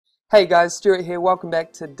Hey guys, Stuart here, welcome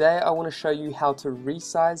back. Today I want to show you how to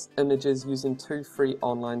resize images using two free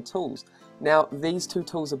online tools. Now these two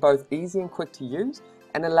tools are both easy and quick to use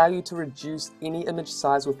and allow you to reduce any image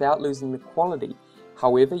size without losing the quality.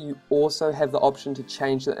 However, you also have the option to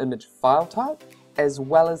change the image file type as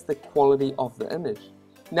well as the quality of the image.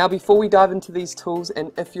 Now before we dive into these tools, and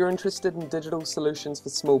if you're interested in digital solutions for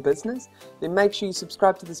small business, then make sure you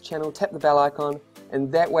subscribe to this channel, tap the bell icon, and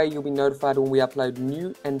that way you'll be notified when we upload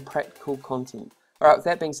new and practical content. Alright, with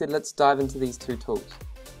that being said, let's dive into these two tools.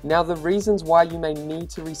 Now the reasons why you may need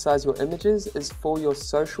to resize your images is for your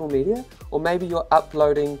social media, or maybe you're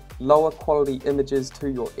uploading lower quality images to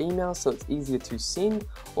your email so it's easier to send,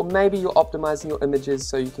 or maybe you're optimizing your images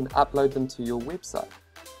so you can upload them to your website.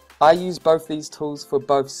 I use both these tools for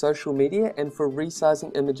both social media and for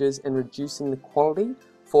resizing images and reducing the quality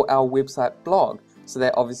for our website blog, so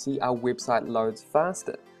that obviously our website loads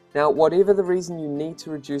faster. Now whatever the reason you need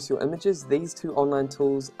to reduce your images, these two online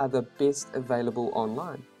tools are the best available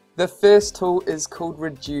online. The first tool is called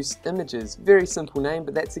Reduce Images. Very simple name,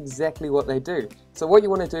 but that's exactly what they do. So what you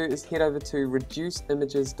want to do is head over to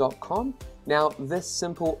reduceimages.com. Now this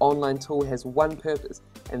simple online tool has one purpose,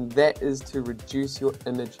 and that is to reduce your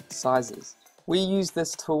image sizes. We use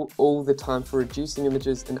this tool all the time for reducing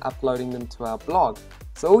images and uploading them to our blog.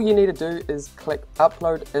 So all you need to do is click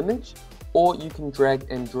Upload Image, or you can drag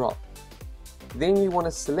and drop. Then you want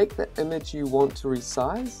to select the image you want to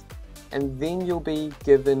resize, and then you'll be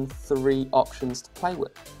given three options to play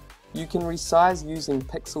with. You can resize using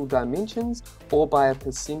pixel dimensions or by a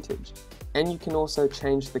percentage, and you can also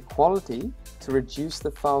change the quality to reduce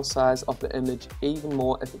the file size of the image even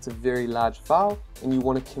more if it's a very large file and you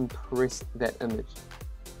want to compress that image.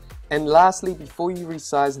 And lastly, before you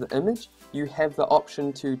resize the image, you have the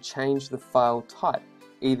option to change the file type,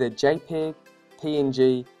 either JPEG,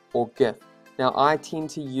 PNG or GIF. Now I tend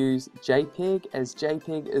to use JPEG, as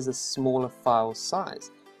JPEG is a smaller file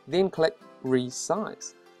size. Then click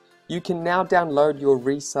Resize. You can now download your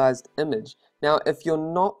resized image. Now if you're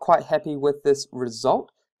not quite happy with this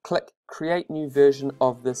result, click Create New Version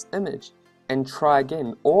of this image and try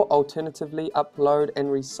again, or alternatively upload and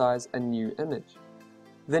resize a new image.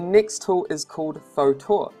 The next tool is called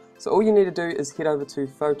Photos. So all you need to do is head over to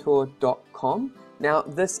photos.com. Now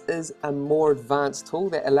this is a more advanced tool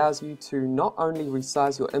that allows you to not only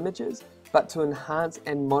resize your images, but to enhance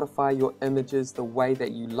and modify your images the way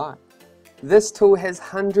that you like. This tool has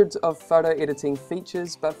hundreds of photo editing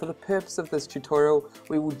features, but for the purpose of this tutorial,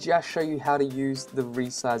 we will just show you how to use the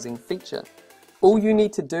resizing feature. All you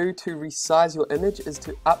need to do to resize your image is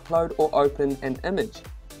to upload or open an image.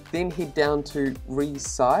 Then head down to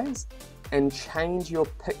Resize and change your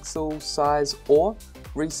pixel size or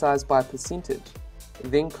resize by percentage.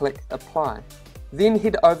 Then click Apply. Then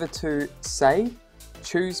head over to Save,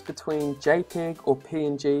 choose between JPEG or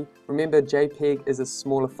PNG. Remember, JPEG is a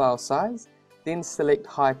smaller file size. Then select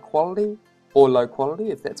High Quality or Low Quality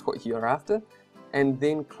if that's what you're after, and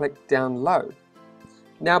then click Download.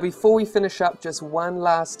 Now before we finish up, just one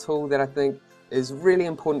last tool that I think is really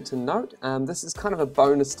important to note. This is kind of a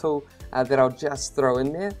bonus tool that I'll just throw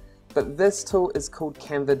in there, but this tool is called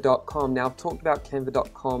Canva.com. Now I've talked about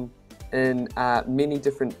Canva.com in many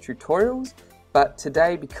different tutorials, but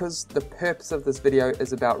today, because the purpose of this video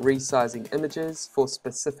is about resizing images for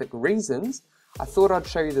specific reasons, I thought I'd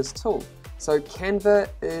show you this tool. So Canva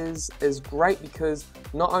is great because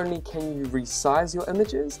not only can you resize your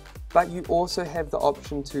images, but you also have the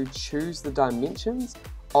option to choose the dimensions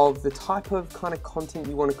of the type of kind of content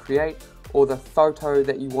you want to create, or the photo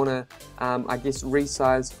that you want to, I guess,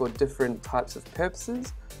 resize for different types of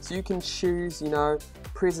purposes. So you can choose,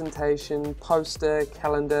 presentation, poster,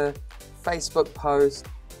 calendar, Facebook post,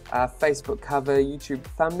 Facebook cover, YouTube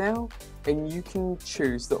thumbnail, and you can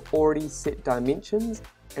choose the already set dimensions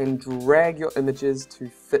and drag your images to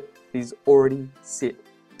fit these already set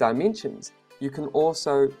dimensions. You can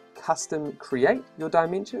also custom create your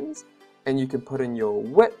dimensions, and you can put in your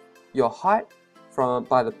width, your height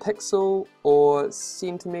by the pixel or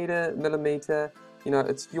centimeter, millimeter,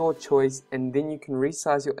 it's your choice, and then you can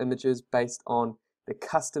resize your images based on the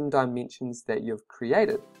custom dimensions that you've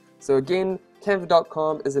created. So again,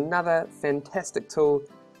 Canva.com is another fantastic tool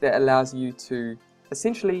that allows you to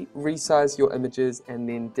essentially resize your images and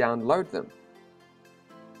then download them.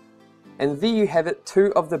 And there you have it,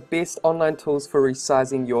 two of the best online tools for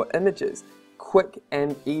resizing your images. Quick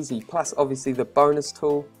and easy, plus obviously the bonus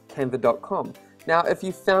tool, Canva.com. Now if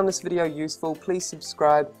you found this video useful, please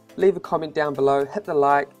subscribe, leave a comment down below, hit the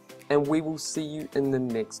like, and we will see you in the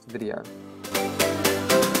next video.